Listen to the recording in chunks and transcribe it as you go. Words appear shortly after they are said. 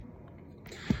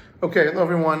Okay, hello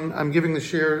everyone. I'm giving the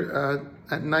shir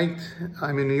at night.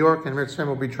 I'm in New York, and Mitzvah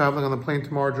will be traveling on the plane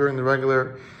tomorrow during the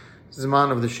regular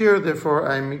Zman of the shir. Therefore,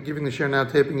 I'm giving the shir now,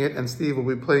 taping it, and Steve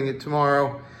will be playing it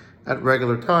tomorrow at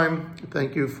regular time.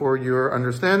 Thank you for your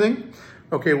understanding.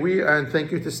 Okay, and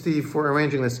thank you to Steve for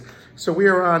arranging this. So we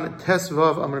are on Tes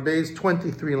Vav Amar Beis,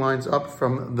 23 lines up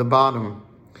from the bottom.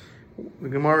 The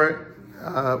Gemara,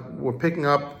 we're picking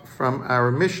up from our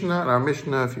Mishnah, and our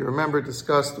Mishnah, if you remember,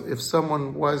 discussed if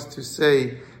someone was to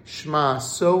say Shema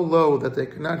so low that they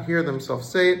could not hear themselves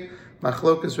say it.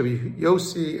 Machlokas Rabbi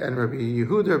Yossi and Rabbi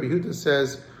Yehuda. Rabbi Yehuda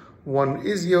says one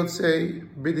is Yotzei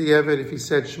B'di'evet if he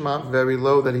said Shema very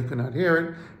low that he could not hear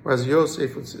it, whereas Rabbi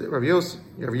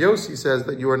Yossi says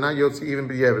that you are not Yotzei even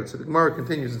B'di'evet. So the Gemara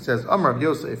continues and says, Amar Rabbi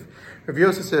Yosef. Rabbi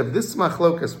Yossi said, if this is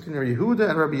Machlokas between Rabbi Yehuda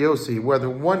and Rabbi Yossi, whether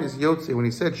one is Yotzei when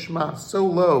he said Shema so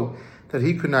low that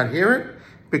he could not hear it,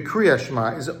 but Kriyat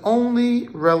Shema is only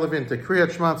relevant to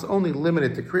Kriyat Shema, it's only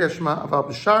limited to Kriyat Shema of Al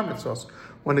B'shar mitzvos.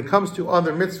 When it comes to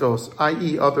other mitzvos,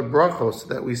 i.e. other brachos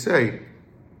that we say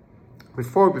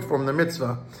before we perform the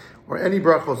mitzvah, or any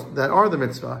brachos that are the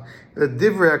mitzvah, the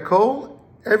Divrei HaKol,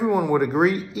 everyone would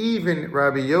agree, even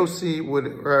Rabbi Yehuda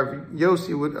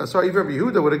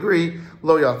would agree,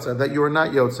 Lo Yotza, that you are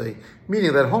not Yotzei.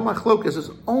 Meaning that Hom HaChlokes is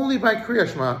only by Kriyat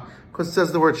Shema, because it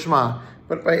says the word Shema.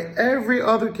 But by every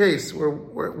other case where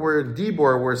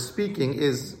dibor, where speaking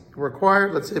is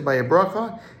required, let's say by a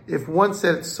bracha, if one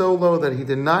said it so low that he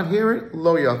did not hear it,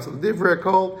 lo yotza. Divrei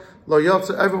kol, lo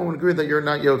yotza, everyone would agree that you're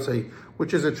not yotzei,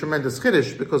 which is a tremendous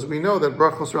chiddush, because we know that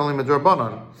brachos are only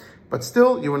midrabanan. But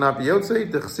still, you will not be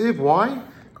yotzei. Dechsiv, why?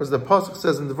 Because the pasuk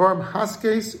says in Devarim,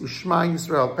 haskes ushma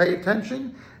Yisrael, pay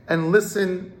attention and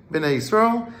listen b'nei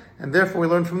Yisrael. And therefore we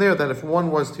learn from there that if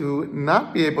one was to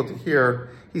not be able to hear,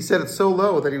 he said it so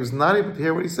low that he was not able to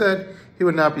hear what he said, he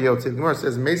would not be yotzei. The Gemara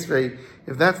says, Meisvei,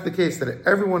 if that's the case, that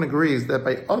everyone agrees that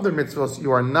by other mitzvahs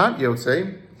you are not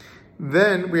yotzei,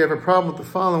 then we have a problem with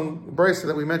the following brisa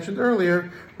that we mentioned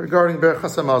earlier regarding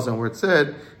Brachos HaMazon, where it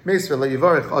said, Meisvei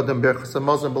le'yivarech adam Brachos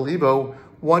HaMazon b'libo,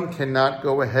 one cannot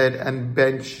go ahead and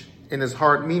bench in his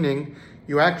heart, meaning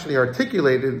you actually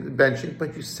articulated benching,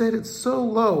 but you said it so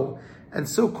low and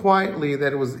so quietly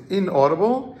that it was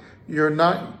inaudible.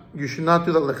 You should not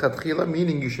do that lechatchila,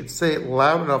 meaning you should say it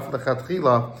loud enough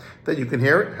lechatchila that you can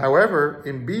hear it. However,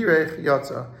 in birech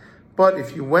yatza, but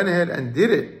if you went ahead and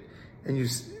did it, and you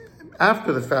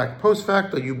after the fact, post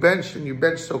facto, you benched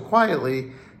so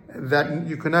quietly that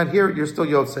you could not hear it, you're still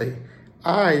yotzei.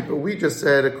 But we just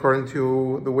said, according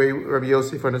to the way Rabbi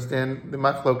Yosef understand the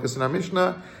machlokas in our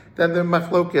Mishnah, that the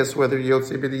machlokas, whether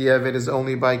yotzei b'di'evet is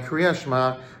only by Kriyat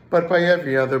Shema, but by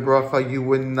every other bracha you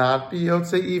would not be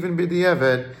yotzei even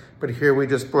b'di'evet. But here we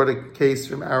just brought a case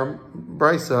from our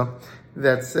brisa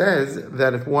that says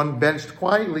that if one benched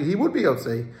quietly, he would be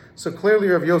yotzei. So clearly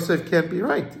Rav Yosef can't be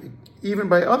right. Even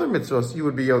by other mitzvahs, you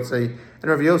would be yotzei.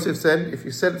 And Rav Yosef said, if you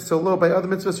said it so low by other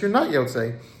mitzvahs, you're not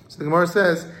yotzei. So the Gemara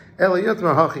says,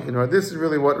 this is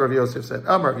really what Rav Yosef said.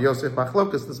 Amar Rav Yosef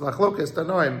machlokas, this machlokas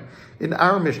tanoim in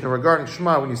our Mishnah regarding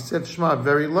Shema, when you said Shema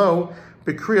very low,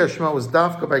 but Kriya Shema was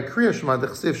dafka by Kriya Shema, the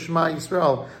chsiv Shema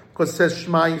Yisrael, because it says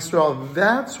Shema Yisrael.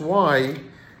 That's why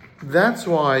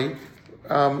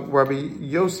Rabbi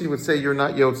Yossi would say you're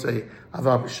not yotzei.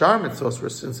 Avav b'shar mitzvos,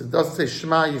 since it doesn't say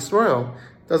Shema Yisrael,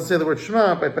 it doesn't say the word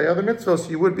Shema, but by other mitzvos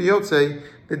you would be yotzei.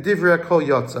 The divrei kol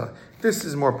yotza. This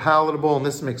is more palatable and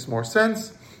this makes more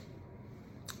sense.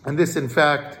 And this, in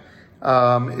fact,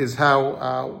 is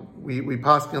how we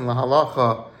paskin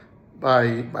lahalacha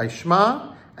by Shema.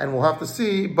 And we'll have to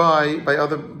see by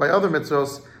other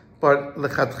mitzvos, but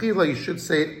lechatchila you should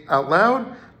say it out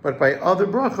loud. But by other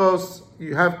brachos,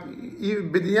 you have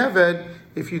b'di'eved.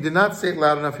 If you did not say it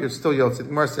loud enough, you're still yotzei. The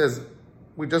Gemara says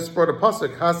we just brought a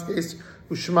pasuk haskes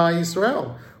u'shma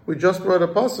Yisrael. We just brought a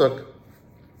pasuk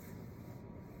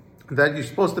that you're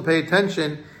supposed to pay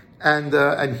attention and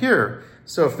hear.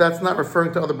 So if that's not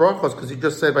referring to other brachos, because you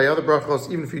just said by other brachos,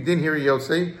 even if you didn't hear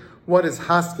yotzei. What is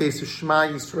Haskes Shema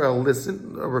Yisrael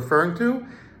referring to?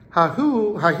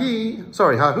 Hahu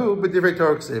b'divrei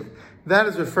Torah ksiv. That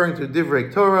is referring to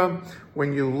divrei Torah.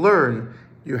 When you learn,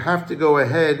 you have to go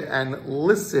ahead and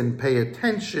listen, pay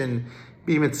attention,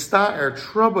 be mitzta'er,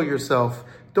 trouble yourself.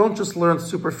 Don't just learn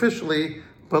superficially,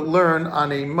 but learn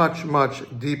on a much, much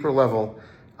deeper level.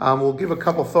 We'll give a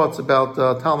couple thoughts about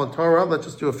Talmud Torah. Let's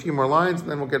just do a few more lines, and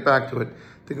then we'll get back to it.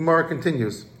 The Gemara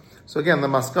continues. So again, the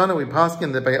maskana, we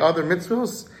paskin that by other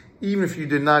mitzvos, even if you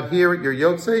did not hear it, you're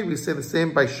yotzei. We say the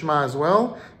same by Shema as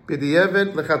well.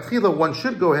 B'di'evet, lechatchila, one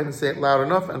should go ahead and say it loud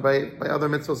enough, and by other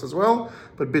mitzvos as well.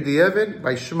 But b'di'evet,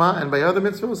 by Shema and by other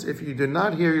mitzvos, if you do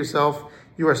not hear yourself,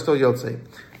 you are still yotzei.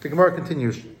 The Gemara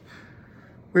continues.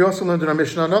 We also learned in our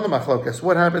Mishnah another machlokas.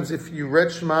 What happens if you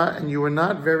read Shema and you were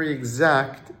not very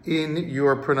exact in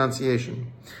your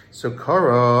pronunciation? So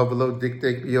Kara v'lo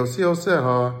dikdik b'yosi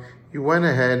oseha. You went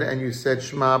ahead and you said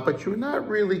Shema, but you were not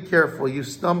really careful. You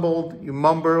stumbled, you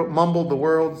mumbled the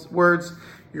words,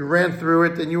 you ran through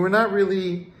it, and you were not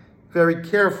really very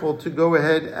careful to go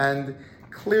ahead and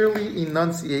clearly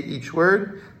enunciate each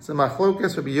word. So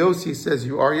machlokas, Rabbi Yossi says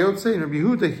you are Yotzei, and Rabbi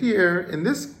Yehuda here in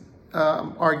this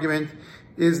argument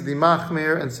is the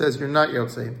machmir and says you're not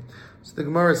Yotzei. So the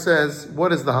Gemara says,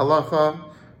 what is the halacha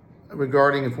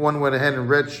regarding if one went ahead and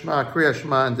read Shema, Kriya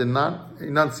Shema, and did not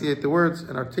enunciate the words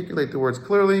and articulate the words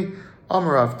clearly?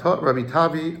 Amar Rabbi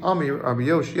Tavi, Amir Rabbi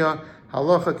Yoshia,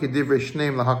 halacha kedivrei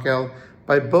shneim lahakel.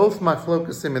 By both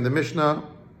machlokasim in the Mishnah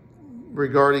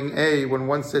regarding A, when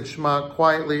one said Shema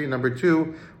quietly, number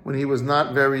two, when he was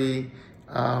not very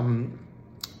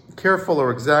careful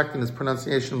or exact in his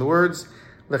pronunciation of the words.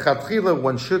 Lechatchila,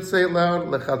 one should say it loud.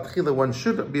 Lechatchila, one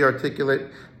should be articulate.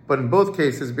 But in both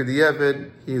cases, b'diavad,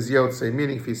 he is yotzei.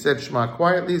 Meaning, if he said Shema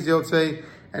quietly, he's yotzei,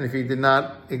 and if he did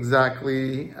not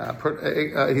exactly,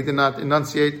 he did not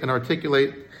enunciate and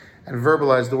articulate and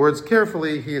verbalize the words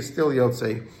carefully, he is still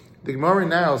yotzei. The Gemara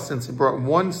now, since it brought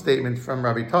one statement from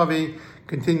Rabbi Tavi,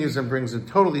 continues and brings a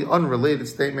totally unrelated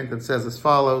statement that says as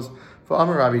follows: For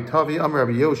Amar Rabbi Tavi, Amar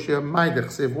Rabbi Yoshia,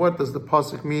 Ma'idechsev. What does the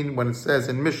pasuk mean when it says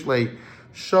in Mishlei,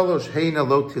 Shalosh Heina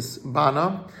Lotis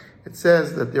Bana? It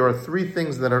says that there are three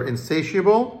things that are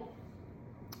insatiable,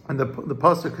 and the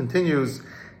pasuk continues,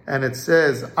 and it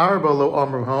says Arba Lo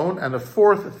Amruhon, and a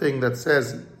fourth thing that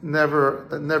says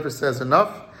never says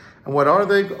enough. And what are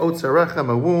they? Otzarechem,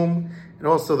 a womb. And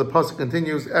also the pasuk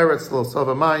continues, Eretz Lo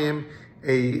Savamayim,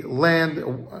 a land,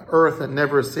 earth that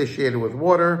never is satiated with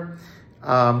water.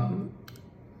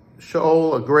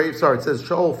 Sheol, a grave. Sorry, it says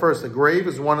Sheol first. A grave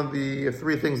is one of the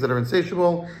three things that are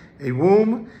insatiable. A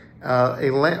womb,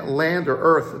 a land or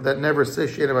earth that never is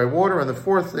satiated by water. And the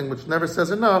fourth thing, which never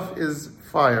says enough, is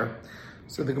fire.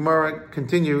 So the Gemara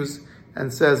continues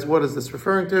and says, what is this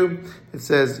referring to? It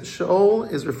says Sheol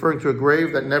is referring to a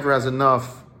grave that never has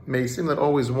enough mesim, that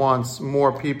always wants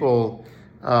more people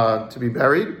to be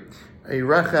buried. A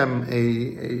rechem,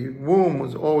 a womb,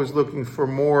 was always looking for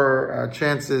more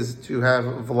chances to have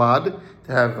vlad,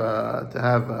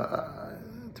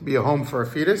 to be a home for a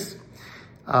fetus.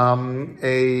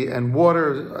 And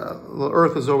water, the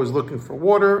earth is always looking for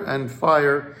water, and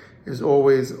fire is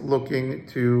always looking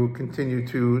to continue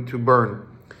to burn.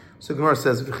 So Gemara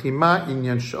says, "V'chima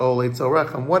inyan sheol eitzel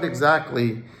rechem." What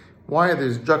exactly? Why are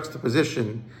there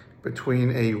juxtaposition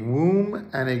between a womb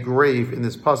and a grave in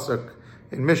this pasuk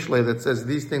in Mishlei that says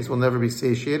these things will never be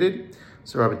satiated?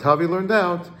 So Rabbi Tavi learned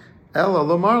out, Ela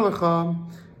lomar lecha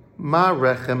ma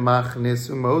rechem machnis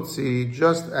umotzi,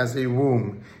 just as a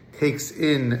womb takes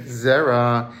in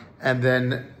zera and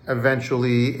then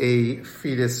eventually a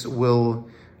fetus will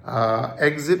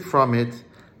exit from it.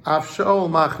 Av sheol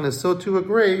machnis, so too a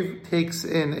grave takes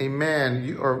in a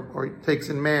man or takes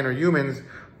in man or humans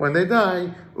when they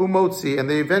die, umotzi, and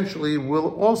they eventually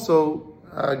will also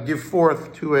give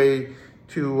forth to a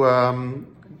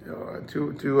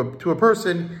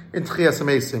person in tchias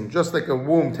hamesim. Just like a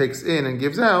womb takes in and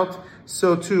gives out,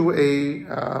 so too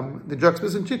the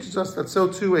juxtaposition teaches us that so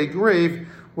too a grave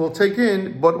will take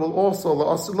in, but will also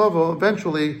la'asilavo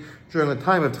eventually during the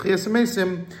time of tchias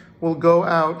hamesim will go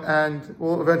out and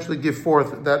will eventually give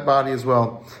forth that body as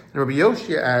well. And Rabbi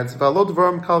Yoshia adds, "V'alo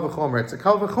dvarim kal v'chomer." It's a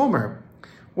kal v'chomer.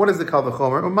 What is the kal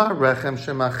v'chomer? Uma rechem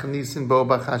shemachnisin bo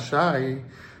b'chashai.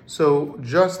 So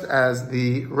just as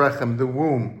the rechem, the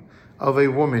womb of a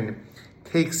woman,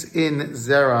 takes in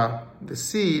zera, the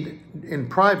seed, in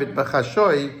private,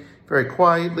 b'chashoi, very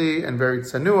quietly and very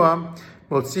tsanua,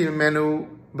 motzim menu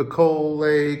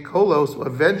b'kole kolos,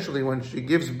 eventually when she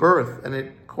gives birth and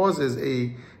it causes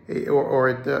it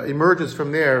emerges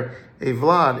from there a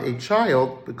vlad, a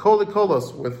child, b'kole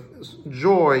kolos, with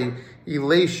joy,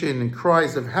 elation, and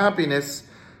cries of happiness.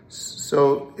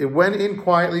 So it went in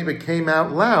quietly, but came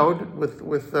out loud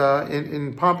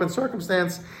in pomp and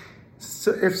circumstance.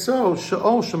 So if so,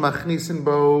 she'ol shemachnisin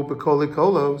bo b'kole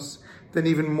kolos, then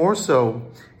even more so,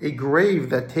 a grave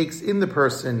that takes in the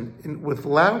person with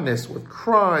loudness, with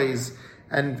cries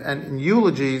and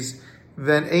eulogies,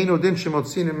 then eino din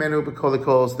shemotzinu menu b'kole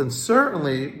kolos. Then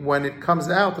certainly when it comes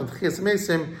out in tchias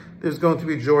mesim, there's going to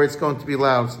be joy. It's going to be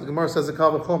loud. So the Gemara says a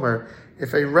kal v'chomer.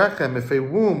 If a rechem, if a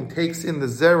womb takes in the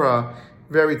zera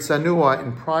very tsanua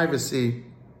in privacy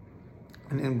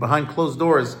and behind closed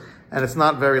doors, and it's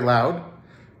not very loud,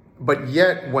 but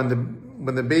yet when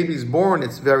the baby's born,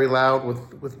 it's very loud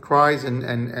with cries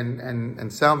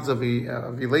and sounds of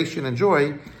elation and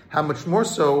joy. How much more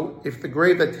so if the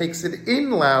grave that takes it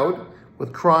in loud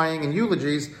with crying and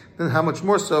eulogies, then how much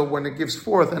more so when it gives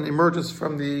forth and emerges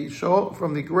from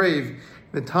the grave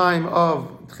the time of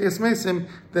Tchias Mesim,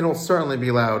 then it will certainly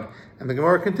be loud. And the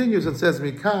Gemara continues and says,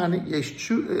 Mikan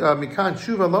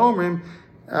Shuva Lomrim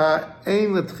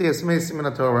Ein L'Tchias Mesim in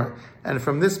the Torah. And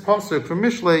from this pasuk from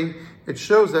Mishlei, it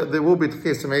shows that there will be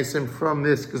Tchias Mesim from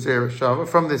this Gezerah Shava,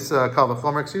 from this Kal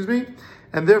Vachomer,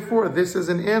 and therefore this is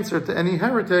an answer to any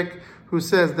heretic who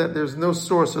says that there's no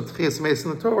source of Tchias Mesim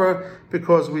in the Torah,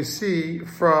 because we see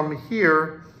from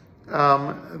here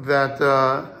that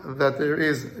there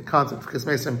is a concept of Tchias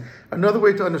Mesim. Another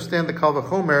way to understand the Kal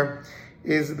Vachomer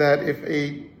is that if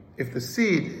the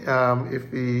seed,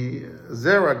 if the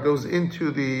zera goes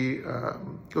into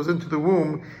the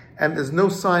womb and there's no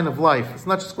sign of life, it's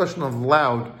not just a question of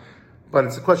loud, but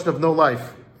it's a question of no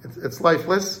life. It's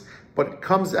lifeless. But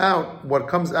what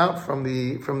comes out from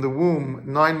the womb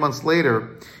 9 months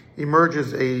later,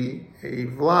 emerges a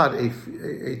vlad,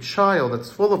 a child that's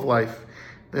full of life.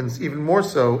 Then it's even more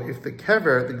so if the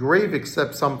kever, the grave,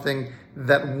 accepts something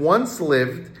that once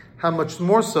lived. How much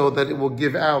more so that it will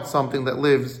give out something that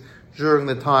lives during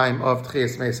the time of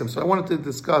Tchias Mesim. So I wanted to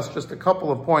discuss just a couple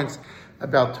of points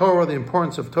about Torah, the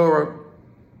importance of Torah,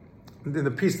 in the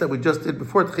piece that we just did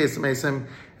before Tchias Mesim,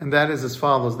 and that is as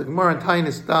follows. The Gemara in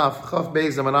Tainis Daf, Chav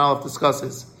Beis and Aleph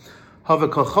discusses, Rava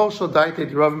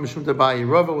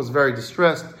was very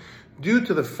distressed due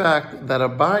to the fact that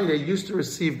Abaye used to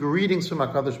receive greetings from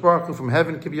HaKadosh Baruch Hu from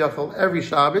heaven, Kiviyachol, every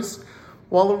Shabbos,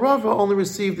 while the Rava only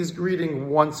received his greeting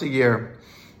once a year,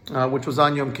 which was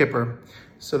on Yom Kippur.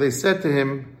 So they said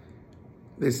to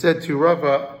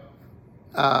Rava,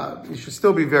 you should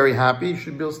still be very happy, you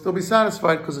should still be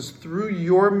satisfied, because it's through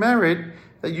your merit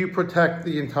that you protect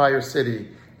the entire city.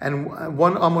 And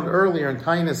one amud earlier in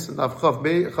Tainis of Chav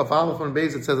Aleph and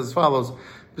Beis, it says as follows: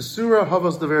 Besura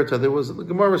Havas Deverta. The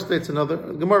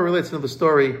Gemara relates another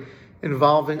story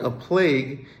involving a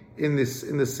plague in the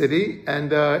city,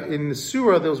 and in the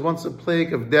surah there was once a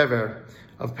plague of dever,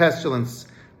 of pestilence.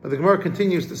 But the Gemara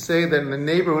continues to say that in the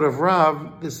neighborhood of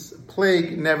Rav, this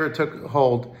plague never took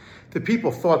hold. The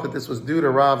people thought that this was due to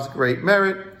Rav's great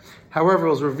merit. However, it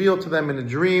was revealed to them in a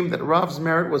dream that Rav's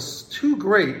merit was too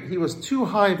great. He was too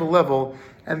high of a level,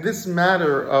 and this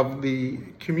matter of the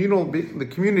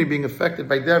community being affected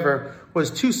by dever was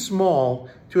too small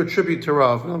to attribute to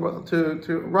Rav.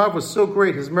 To Rav was so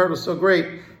great, his merit was so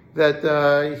great, that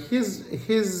his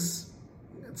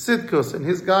tzidkus and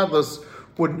his godless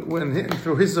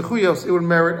through his zechuyos, it would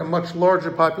merit a much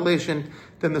larger population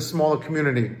than the smaller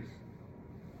community.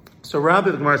 So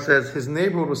rather, the Gemara says, his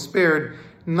neighborhood was spared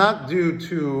not due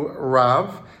to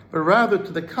Rav, but rather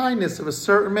to the kindness of a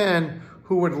certain man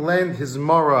who would lend his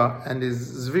mara and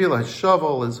his zvila, his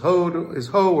shovel, his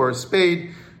hoe or his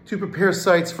spade, to prepare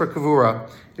sites for kavura.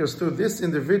 It was through this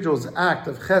individual's act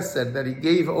of chesed that he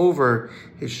gave over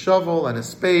his shovel and his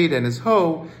spade and his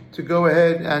hoe to go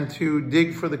ahead and to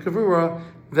dig for the kavura.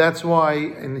 That's why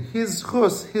in his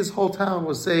chus, his whole town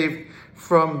was saved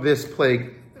from this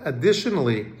plague.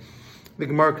 Additionally, the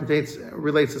Gemara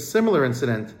relates a similar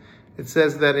incident. It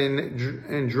says that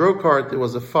in Drokart there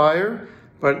was a fire,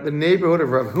 but the neighborhood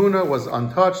of Rav Huna was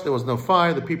untouched. There was no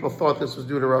fire. The people thought this was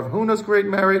due to Rav Huna's great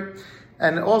merit.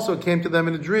 And it also came to them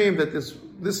in a dream that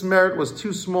this merit was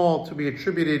too small to be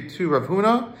attributed to Rav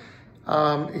Huna.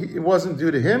 It wasn't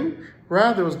due to him.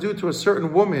 Rather, it was due to a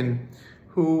certain woman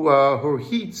who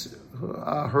heats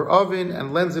her oven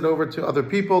and lends it over to other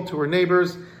people, to her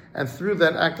neighbors. And through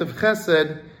that act of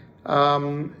chesed,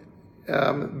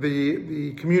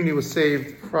 the community was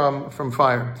saved from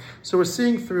fire. So we're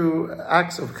seeing through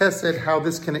acts of chesed how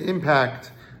this can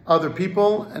impact other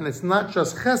people. And it's not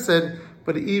just chesed,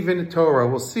 but even Torah.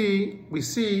 We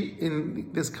see in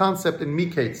this concept in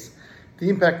Miketz, the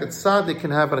impact that tzaddik can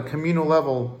have at a communal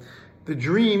level. The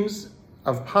dreams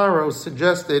of Paro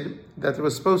suggested that there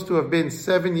was supposed to have been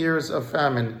 7 years of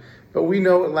famine, but we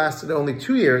know it lasted only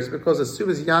 2 years, because as soon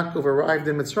as Yaakov arrived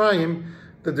in Mitzrayim,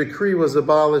 the decree was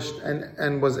abolished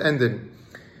and was ended.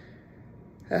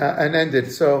 So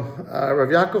Rav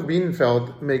Yaakov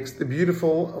Bienenfeld makes the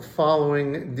beautiful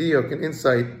following diuk and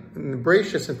insight in the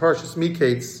Brachos and Parshas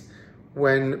Miketz.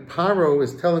 When Paro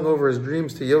is telling over his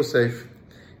dreams to Yosef,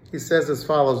 he says as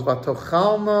follows: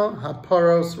 "Vatochalna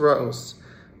haparos raos,"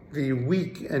 the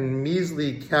weak and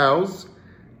measly cows.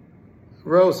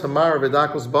 Raos hamar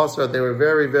v'dakos basar, they were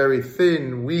very, very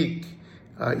thin, weak,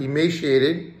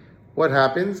 emaciated. What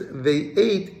happens? They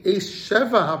ate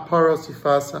sheva haparos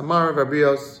ifas hamar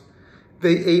v'abrios.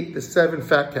 They ate the 7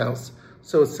 fat cows.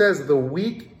 So it says the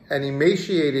weak and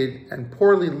emaciated and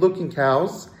poorly looking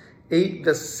cows ate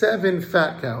the 7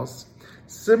 fat cows.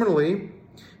 Similarly,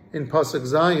 in Pasuk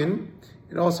Zayin,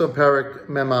 and also Parak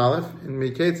Mem Aleph, in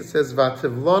Miketz it says,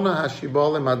 Vativlona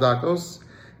hashibolim hadakos,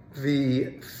 the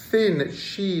thin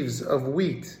sheaves of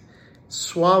wheat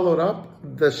swallowed up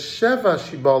the Sheva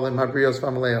shibolim habrios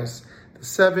v'amaleos, the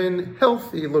 7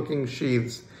 healthy-looking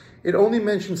sheaves. It only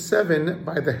mentions 7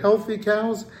 by the healthy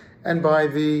cows and by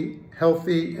the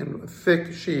healthy and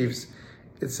thick sheaves.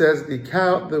 It says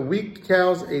the weak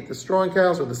cows ate the strong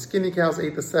cows, or the skinny cows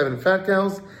ate the 7 fat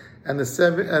cows, and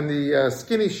the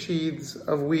skinny sheaves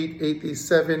of wheat ate the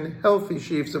 7 healthy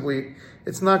sheaves of wheat.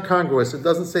 It's not congruous. It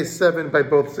doesn't say 7 by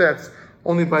both sets,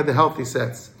 only by the healthy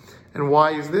sets. And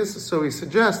why is this? So he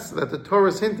suggests that the Torah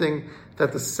is hinting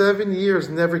that the 7 years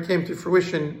never came to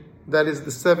fruition, that is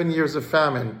the 7 years of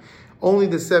famine. Only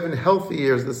the 7 healthy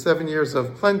years, the 7 years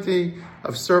of plenty,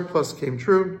 of surplus came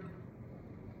true.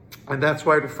 And that's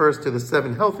why it refers to the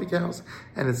 7 healthy cows,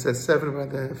 and it says 7 by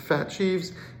the fat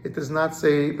sheaves. It does not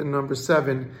say the number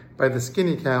 7 by the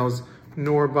skinny cows,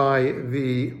 nor by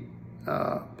the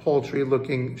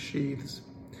paltry-looking sheaves.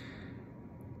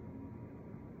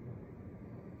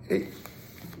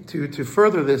 To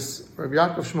further this, Rabbi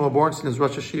Yaakov Shmuel Bornstein, his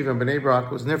Rosh Hashiva in Bnei Brak,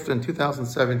 who was nifta in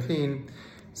 2017,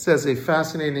 says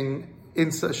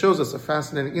shows us a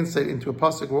fascinating insight into a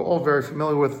pasuk we're all very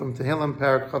familiar with from Tehillim,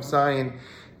 Parak Chav Zayin.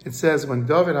 It says, when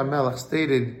David HaMelech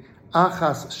stated,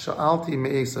 Achas sha'alti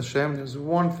me'es Hashem, there's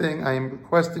one thing I am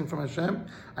requesting from Hashem,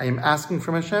 I am asking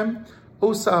from Hashem,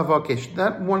 Osa avakesh,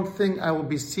 that one thing I will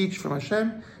beseech from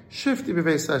Hashem, Shifti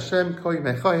b'veis Hashem, kol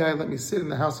yimei chayai, let me sit in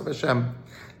the house of Hashem.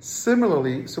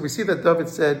 Similarly, so we see that David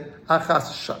said,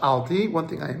 Achas sha'alti, one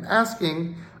thing I am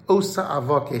asking, Osa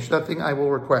avakesh, that thing I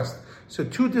will request. So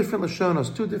 2 different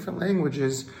Lashonos, 2 different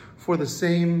languages for the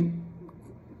same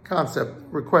concept,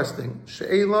 requesting.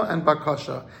 She'ela and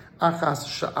Bakasha. Achas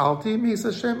sha'alti me'es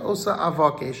Hashem, Osa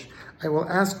avakesh. I will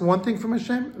ask one thing from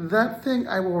Hashem, that thing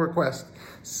I will request.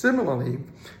 Similarly,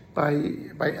 by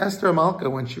Esther Malka,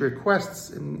 when she requests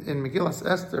in Megillas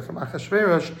Esther from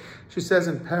Achashverosh, she says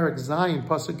in Parak Zayin,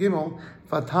 Pasuk Gimel,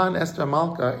 Vatan Esther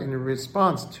Malka, in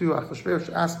response to Achashverosh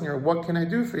asking her, what can I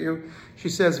do for you? She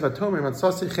says, Vatomer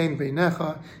matzasi chen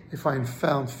beinecha, if I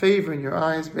found favor in your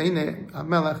eyes, beinei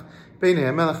hamelech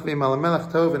v'emal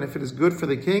hamelech tov, and if it is good for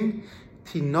the king,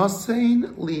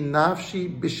 tinosein li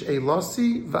nafshi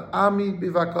b'she'elosi va'ami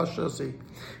b'vakashosi.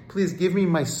 Please give me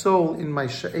my soul in my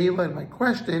she'ela, in my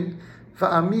question,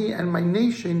 va'ami, and my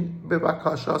nation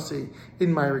b'vakashasi,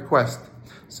 in my request.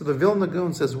 So the Vilna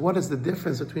Gaon says, what is the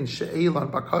difference between she'ela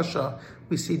and bakasha?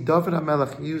 We see David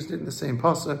HaMelech used it in the same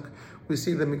pasuk. We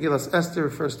see the Megillas Esther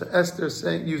refers to Esther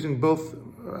using both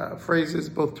phrases,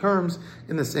 both terms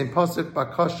in the same pasuk,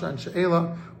 bakasha and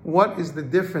she'ela. What is the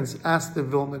difference? Asked the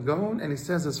Vilna Gaon, and he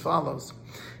says as follows.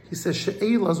 He says,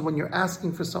 she'ela is when you're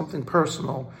asking for something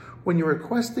personal. When you're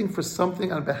requesting for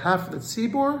something on behalf of the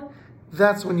tzibor,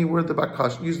 that's when you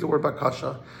use the word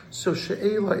bakasha. So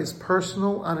she'ela is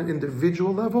personal on an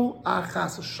individual level.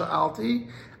 Achas sha'alti,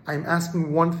 I'm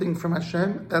asking one thing from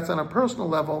Hashem. That's on a personal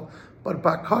level, but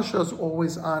bakasha is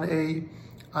always on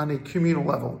a communal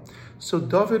level. So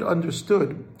David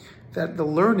understood that the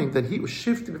learning that he was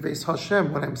shifted b'veis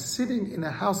Hashem, when I'm sitting in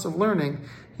a house of learning,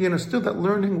 he understood that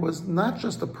learning was not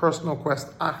just a personal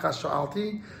quest, achas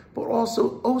sha'alti, but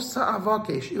also osa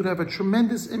avakesh. It would have a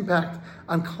tremendous impact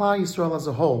on Klal Yisrael as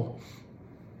a whole.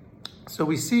 So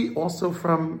we see also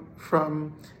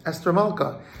from Esther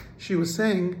Malka, she was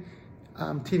saying,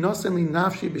 Tinosen li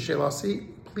nafshi b'shelasi,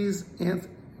 please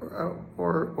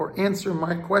answer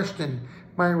my question,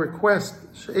 my request.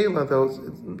 She'ela, though,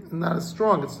 it's not as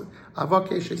strong. It's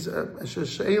avakesh.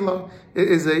 She'ela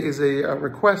is a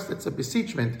request. It's a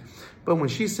beseechment. But when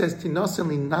she says tinosen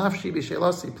li nafshi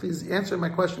b'shelasi, please answer my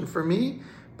question for me,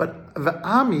 but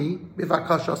v'ami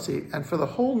b'vakashasi, and for the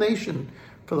whole nation,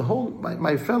 for the whole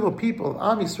my fellow people,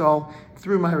 Am Yisrael,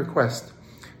 through my request.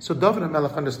 So David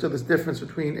HaMelech understood this difference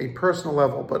between a personal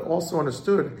level, but also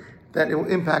understood that it will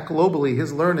impact globally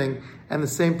his learning, and the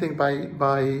same thing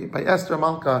by Esther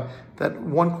Malka, that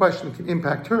one question can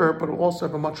impact her, but it will also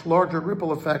have a much larger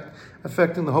ripple effect,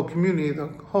 affecting the whole community, the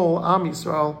whole Am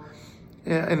Yisrael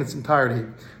in its entirety.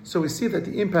 So we see that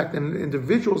the impact an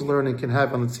individual's learning can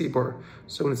have on the tzibur.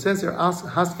 So when it says here,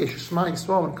 Haskei Shema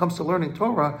Yisrael, when it comes to learning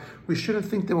Torah, we shouldn't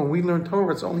think that when we learn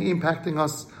Torah, it's only impacting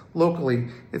us locally.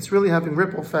 It's really having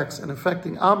ripple effects and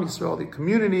affecting Am Yisrael, the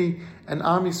community, and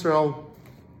Am Yisrael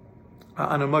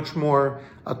on a much more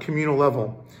communal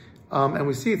level. And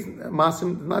we see it's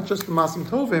masim, not just the Masim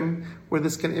Tovim, where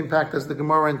this can impact, as the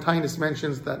Gemara in Tainus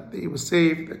mentions, that he was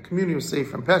saved, the community was saved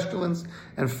from pestilence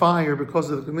and fire because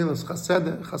of the Gemilas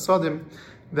Chasadim,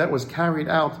 that was carried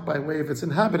out by way of its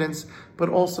inhabitants, but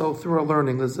also through our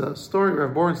learning. There's a story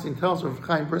Rav Borenstein tells Rav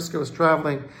Chaim Brisker was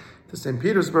traveling to St.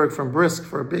 Petersburg from Brisk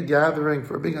for a big gathering,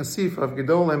 for a big asif of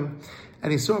Gedolim,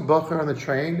 and he saw a bacher on the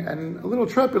train, and a little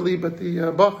trepidly, but the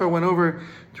bacher went over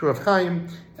to Rav Chaim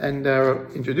and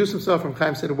introduced himself. Rav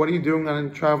Chaim said, "What are you doing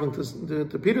on traveling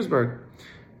to Petersburg?"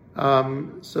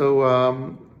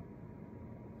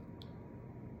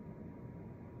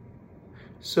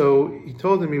 So he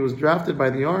told him he was drafted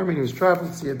by the army and he was traveling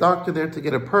to see a doctor there to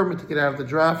get a permit to get out of the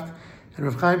draft. And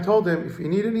Rav Chaim told him, "If you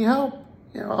need any help,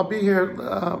 I'll be here.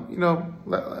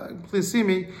 Please see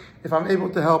me. If I'm able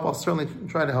to help, I'll certainly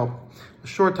try to help." A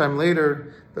short time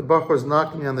later, the bacher was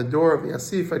knocking on the door of the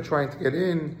Asifa, trying to get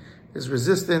in. His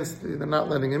resistance, they're not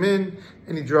letting him in,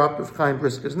 and he dropped Rav Chaim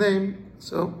Brisker's name.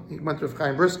 So he went to Rav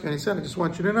Chaim Brisker and he said, "I just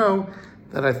want you to know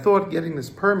that I thought getting this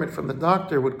permit from the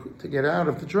doctor to get out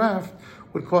of the draft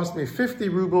would cost me 50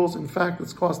 rubles. In fact,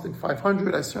 it's costing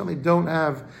 500. I certainly don't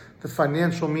have the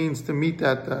financial means to meet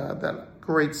that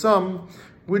great sum.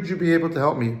 Would you be able to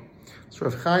help me?" So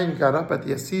Rav Chaim got up at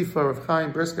the Asifa, Rav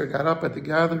Chaim Brisker got up at the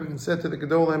gathering and said to the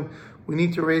Gedolim, "We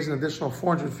need to raise an additional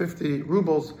 450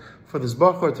 rubles for this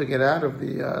bacher to get out of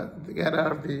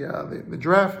the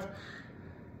draft."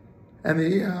 And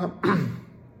the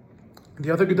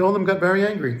other Gedolim got very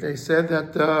angry. They said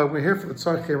that we're here for the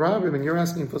Tzarchei Rabbim and you're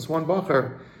asking for this one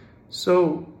bacher.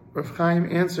 So Rav Chaim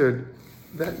answered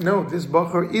that no, this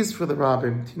bacher is for the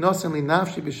Rabbim.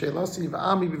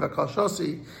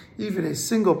 Even a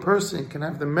single person can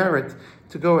have the merit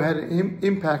to go ahead and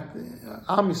impact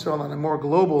Am Yisrael on a more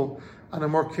global, on a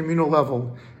more communal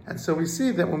level. And so we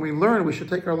see that when we learn, we should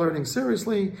take our learning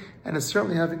seriously, and it's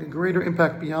certainly having a greater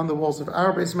impact beyond the walls of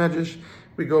our base medrash.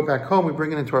 We go back home, we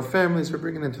bring it into our families, we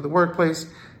bring it into the workplace,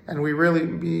 and we really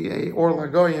be a Or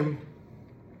Lagoyim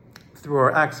through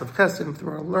our acts of chesed,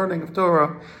 through our learning of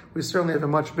Torah. We certainly have a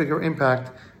much bigger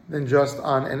impact than just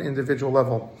on an individual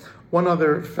level. One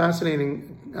other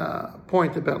fascinating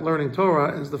point about learning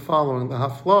Torah is the following. The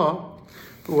Haflah,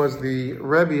 who was the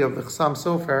Rebbe of the Chassam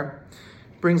Sofer,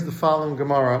 brings the following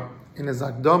Gemara in his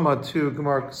Akdama to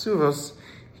Gemara Kesuvos.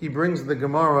 He brings the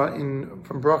Gemara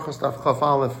from Brachos Daf Chaf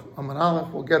Aleph Amud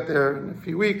Aleph. We'll get there in a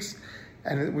few weeks,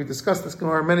 and we discussed this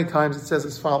Gemara many times. It says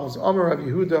as follows: Amar Rav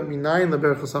Yehuda minayin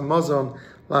leberchos hamazon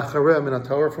lachareh min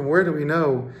haTorah. From where do we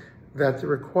know that the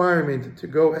requirement to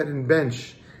go ahead and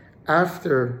bench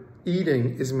after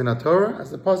eating is min haTorah? As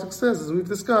the pasuk says, as we've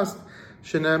discussed,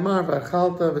 shene'emar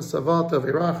v'achalta v'savalta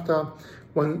v'irachta.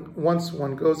 Once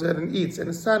one goes ahead and eats and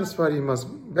is satisfied, he must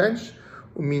bench.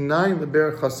 Uminayin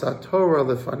leberchos haTorah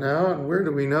lefanah. And where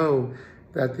do we know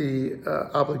that the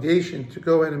obligation to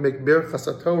go ahead and make berchas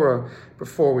haTorah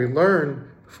before we learn,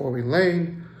 before we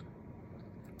learn,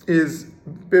 is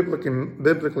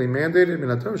biblically mandated? Min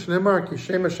haTorah shenemar ki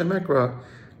shem Hashem ekra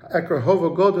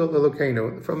hovo godol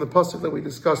lelokeinu. From the pasuk that we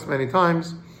discussed many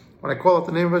times, when I call out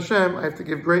the name of Hashem, I have to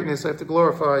give greatness, I have to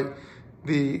glorify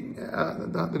the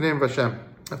name of Hashem.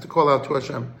 I have to call out to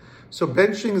Hashem. So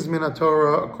benching is min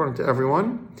haTorah according to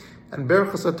everyone, and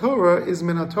berchas haTorah is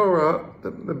min haTorah.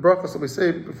 The brachos that we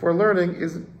say before learning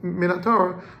is min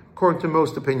haTorah according to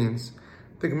most opinions.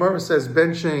 The Gemara says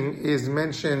benching is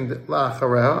mentioned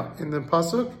la'achareh in the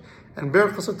pasuk, and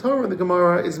berchas haTorah in the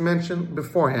Gemara is mentioned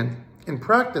beforehand. In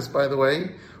practice, by the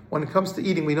way, when it comes to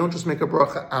eating, we don't just make a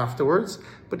bracha afterwards,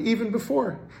 but even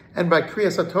before. And by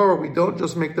Kriyas HaTorah, we don't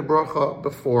just make the bracha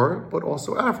before, but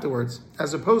also afterwards,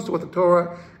 as opposed to what the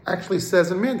Torah actually says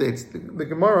and mandates. The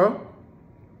Gemara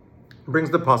brings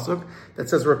the pasuk that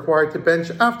says required to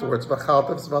bench afterwards.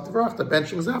 V'chalta v'svat v'rachta.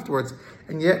 Benching is afterwards.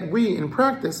 And yet we, in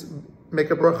practice, make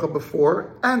a bracha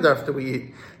before and after we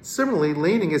eat. Similarly,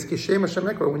 laning is kishem Hashem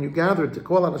ekra. When you gather to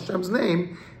call out Hashem's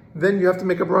name, then you have to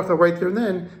make a bracha right there and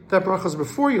then. That bracha is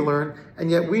before you learn,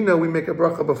 and yet we know we make a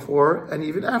bracha before and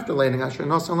even after laning. Asher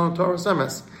nasalon Torah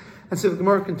semes. And so the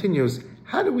Gemara continues.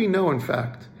 How do we know, in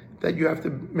fact, that you have to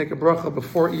make a bracha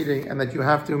before eating and that you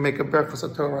have to make a berachos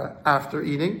haTorah after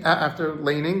eating, after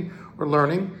laning or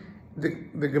learning?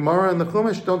 The Gemara and the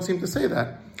Chumash don't seem to say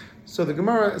that. So the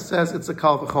Gemara says it's a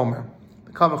kal v'chomer.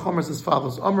 The kal v'chomer is as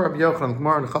follows. Amar Rabbi Yochanan, the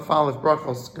Gemara in Chaf Aleph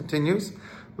Brachos continues.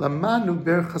 Lamanu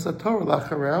berchas haTorah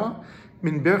la'achareh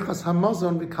min berchas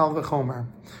hamazon v'kal v'chomer.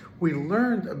 We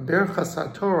learned berchas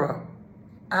haTorah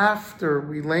after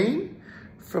we lane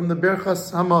from the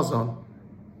berchas hamazon,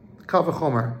 kal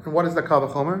v'chomer. And what is the kal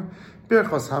v'chomer?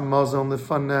 Berchas hamazon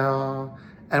lefanah.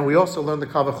 And we also learned the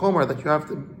kal v'chomer that you have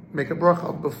to make a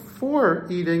bracha before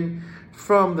eating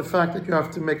from the fact that you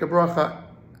have to make a bracha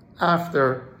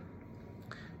after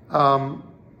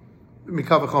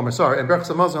Mikal v'chomer, and berachas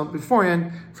hamazon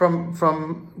beforehand from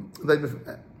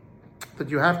that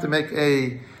you have to make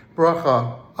a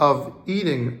bracha of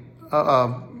eating,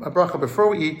 a bracha before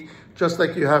we eat, just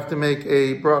like you have to make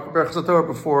a Brachos Torah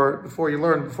before you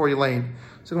learn, before you learn.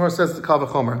 So the Gemara says the Kal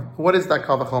V'chomer. What is that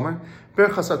Kal V'chomer?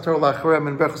 Brachos Torah la'acharem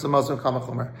and Brachos Hamazon Kal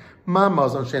V'chomer. Ma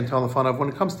mazon she'en Torah lefanav. When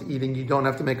it comes to eating, you don't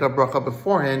have to make a bracha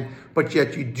beforehand, but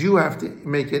yet you do have to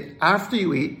make it after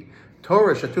you eat.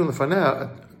 Torah shatun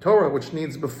lefaneh, Torah which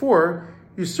needs before,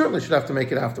 you certainly should have to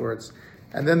make it afterwards.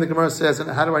 And then the Gemara says, and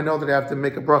how do I know that I have to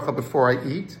make a bracha before I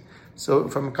eat? So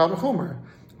from Kal V'chomer.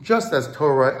 Just as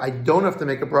Torah, I don't have to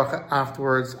make a bracha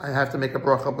afterwards, I have to make a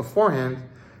bracha beforehand.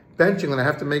 Benching that I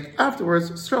have to make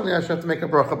afterwards, certainly I should have to make a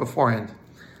bracha beforehand.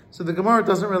 So the Gemara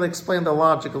doesn't really explain the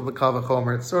logic of the Kal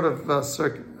V'chomer. It's sort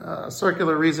of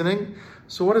circular reasoning.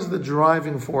 So what is the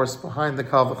driving force behind the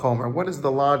Kal V'chomer? What is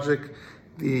the logic,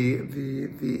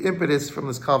 the impetus from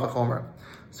this Kal V'chomer?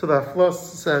 So the Haflos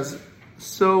says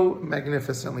so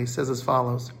magnificently, he says as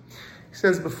follows. He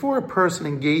says, before a person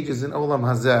engages in Olam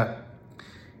Hazeh,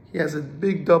 he has a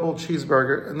big double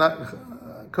cheeseburger,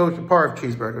 not kosher par of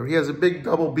cheeseburger. He has a big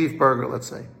double beef burger, let's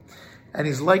say. And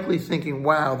he's likely thinking,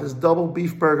 wow, this double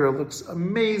beef burger looks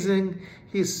amazing.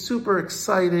 He's super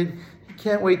excited. He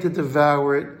can't wait to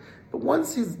devour it. But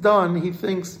once he's done, he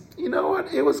thinks, you know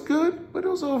what? It was good, but it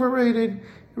was overrated. It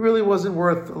really wasn't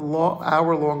worth the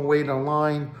hour-long wait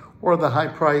online or the high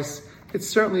price. It's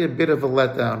certainly a bit of a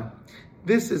letdown.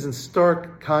 This is in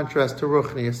stark contrast to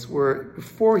Ruchnius, where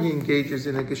before he engages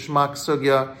in a Geshmak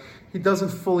Sugya, he doesn't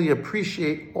fully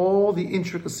appreciate all the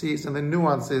intricacies and the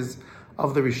nuances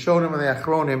of the Rishonim and the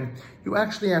Achronim. You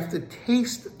actually have to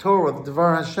taste Torah, the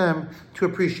Devar Hashem, to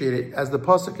appreciate it. As the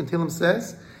Pasuk in Tehillim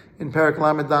says, in Parak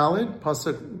Lamed Daled,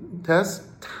 Pasuk Tes,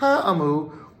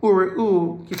 Ta'amu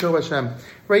Ure'u Kitov Hashem.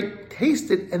 Right? Taste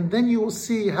it, and then you will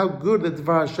see how good the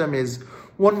Devar Hashem is.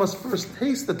 One must first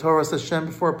taste the Torah Hashem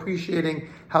before appreciating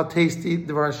how tasty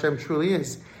Devar Hashem truly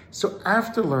is. So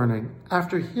after learning,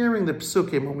 after hearing the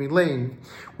Psukim when we lane,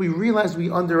 we realize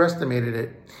we underestimated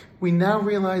it. We now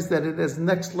realize that it is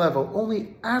next level.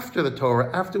 Only after the Torah,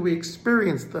 after we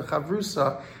experience the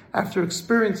Chavrusa, after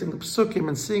experiencing the Psukim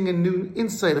and seeing a new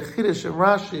insight, a Chiddush, a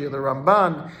Rashi, or the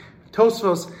Ramban,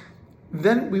 Tosfos,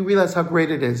 then we realize how great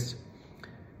it is.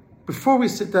 Before we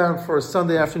sit down for a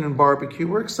Sunday afternoon barbecue,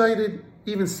 we're excited,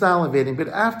 even salivating, but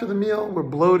after the meal, we're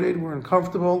bloated, we're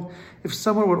uncomfortable. If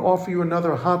someone would offer you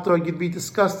another hot dog, you'd be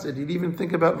disgusted. You'd even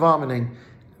think about vomiting.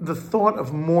 The thought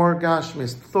of more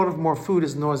gashmis, the thought of more food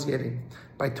is nauseating.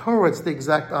 By Torah, it's the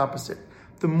exact opposite.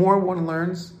 The more one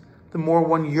learns, the more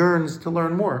one yearns to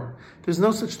learn more. There's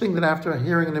no such thing that after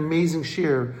hearing an amazing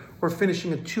shir or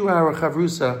finishing a 2-hour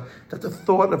chavrusa, that the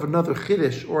thought of another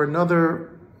chiddush or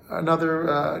another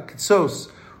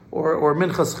kitsos or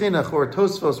minchas chinuch or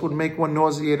tosfos would make one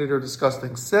nauseated or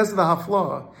disgusting. Says the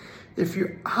Haflah, if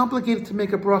you're obligated to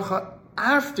make a bracha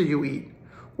after you eat,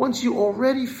 once you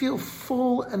already feel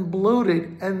full and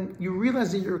bloated and you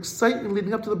realize that your excitement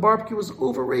leading up to the barbecue was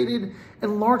overrated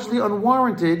and largely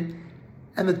unwarranted,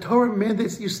 and the Torah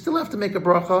mandates that you still have to make a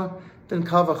bracha, then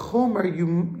Kal V'chomer,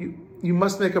 you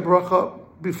must make a bracha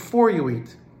before you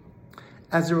eat.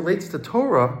 As it relates to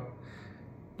Torah,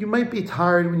 you might be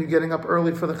tired when you're getting up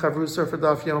early for the Chavrus or for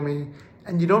Daf Yomi,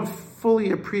 and you don't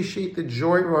fully appreciate the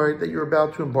joyride that you're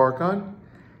about to embark on,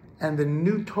 and the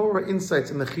new Torah insights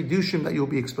and the chidushim that you'll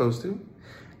be exposed to,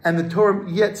 and the Torah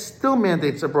yet still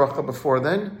mandates a bracha before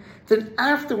then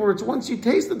afterwards, once you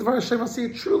taste the Devar Hashem, see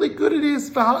how truly good it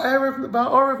is,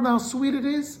 how sweet it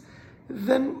is,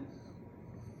 then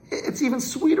it's even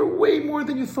sweeter, way more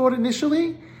than you thought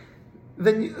initially,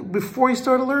 before you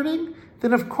started learning,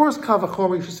 then of course, Kal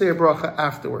V'chomer, you should say a bracha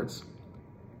afterwards.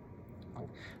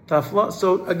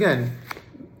 So again,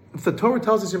 if the Torah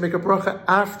tells us you make a bracha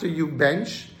after you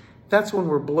bench, that's when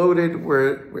we're bloated,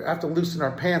 we have to loosen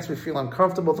our pants, we feel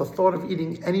uncomfortable. The thought of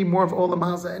eating any more of Olam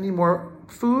Hazeh, any more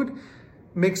food,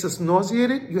 makes us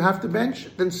nauseated. You have to bench.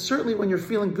 Then certainly when you're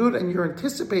feeling good and you're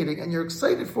anticipating and you're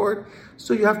excited for it,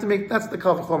 so you have to make, that's the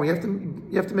Kal V'chomer.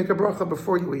 You have to make a bracha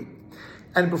before you eat.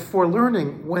 And before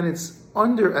learning, when it's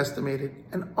underestimated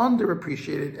and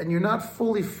underappreciated, and you're not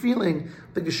fully feeling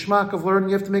the geschmack of learning,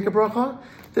 you have to make a bracha,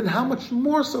 then how much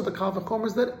more so the Kal V'chomer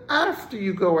is that after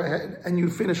you go ahead and you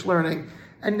finish learning,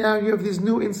 and now you have these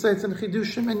new insights and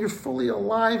chidushim, and you're fully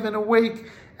alive and awake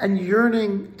and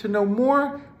yearning to know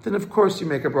more, then of course you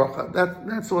make a bracha.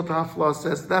 That's what the Haflah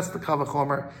says. That's the Kal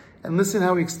V'chomer. And listen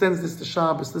how he extends this to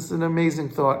Shabbos. This is an amazing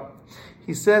thought.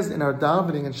 He says in our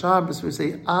davening in Shabbos, we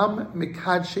say, Am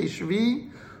mikadshei shvi,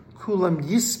 kulam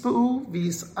yispeu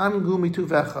v'yisangu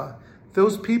mituvecha.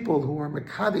 Those people who are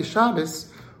mekadesh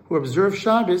Shabbos, who observe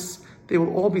Shabbos, they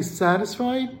will all be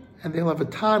satisfied and they'll have a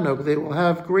tanog, they will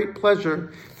have great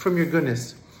pleasure from your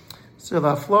goodness. So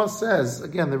the Haflah says,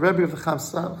 again, the Rebbe of the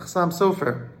Chassam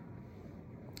Sofer,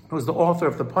 who is the author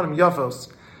of the Panim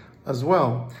Yafos as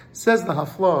well, says the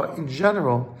Haflah, in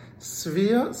general,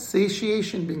 Svia,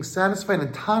 satiation, being satisfied,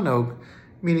 and tanog,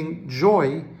 meaning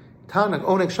joy, tanog,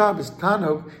 oneg Shabbos,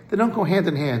 tanog, they don't go hand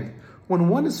in hand. When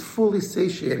one is fully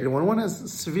satiated, when one has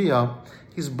svia,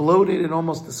 he's bloated and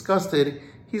almost disgusted,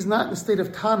 he's not in a state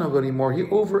of tanog anymore. He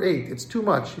overate. It's too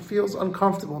much. He feels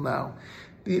uncomfortable now.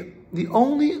 The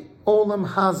only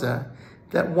olam haza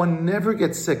that one never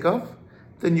gets sick of,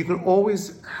 then you can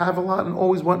always have a lot and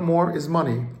always want more, is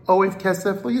money. Oev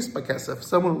kesef lo yispa kesef.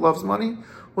 Someone who loves money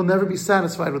will never be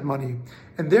satisfied with money.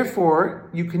 And therefore,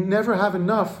 you can never have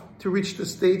enough to reach the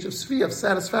stage of svia, of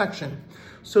satisfaction.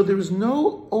 So there is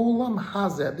no olam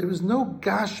hazeh, there is no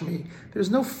gashmi, there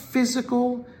is no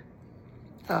physical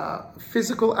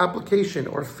application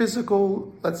or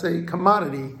physical, let's say,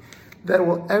 commodity that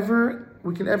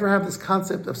we can ever have this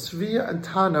concept of svia and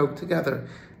tanog together,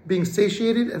 being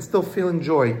satiated and still feeling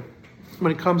joy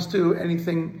when it comes to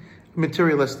anything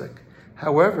materialistic.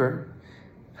 However,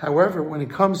 when it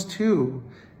comes to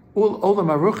Olam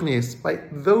HaRuchnis, by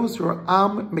those who are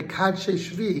Am Mekadshe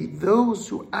Shvi, those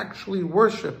who actually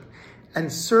worship and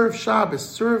serve Shabbos,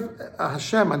 serve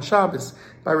Hashem on Shabbos,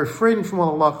 by refraining from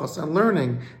all halachos and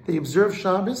learning, they observe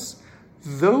Shabbos,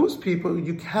 those people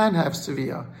you can have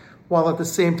Sevilla, while at the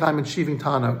same time achieving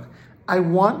Tanug. I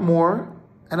want more,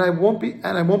 and I won't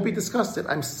be disgusted.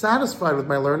 I'm satisfied with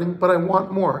my learning, but I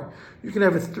want more. You can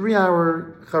have a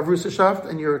 3-hour Chavrusa Shaft,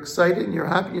 and you're excited, and you're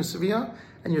happy, and you're Sevilla,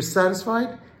 and you're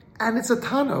satisfied, and it's a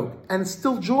tanog, and it's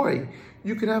still joy.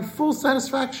 You can have full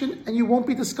satisfaction, and you won't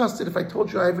be disgusted if I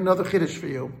told you I have another chiddush for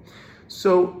you.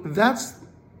 So that's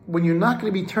when you're not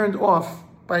going to be turned off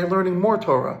by learning more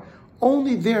Torah.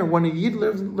 Only there, when a Yid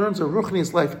learns a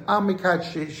Ruchni's life, Amikad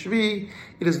Shvi,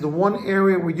 it is the one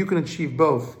area where you can achieve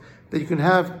both. That you can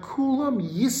have Kulam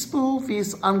Yispu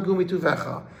Vis Angu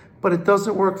Mituvecha. But it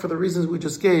doesn't work for the reasons we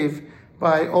just gave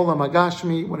by Olam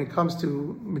Agashmi when it comes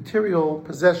to material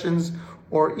possessions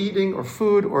or eating or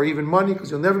food or even money,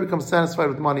 because you'll never become satisfied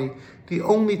with money. The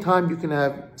only time you can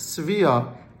have Svia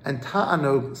and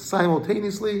Ta'anog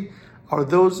simultaneously are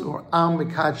those who are Am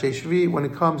Mikad Shvi when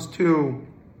it comes to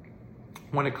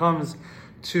ruchnistic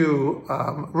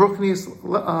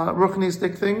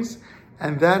things,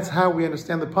 and that's how we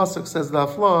understand the pasuk. Says the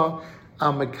Haflah,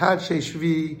 Am Mikad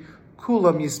Shvi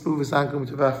Kulam Yispu V'Sankum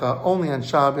Tuvecha. Only on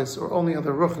Shabbos or only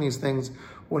other ruchnis things,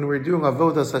 when we're doing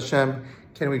avodas Hashem,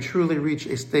 can we truly reach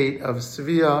a state of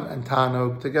Svia and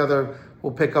Tanog together.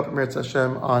 We'll pick up Mirz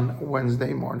Hashem on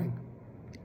Wednesday morning.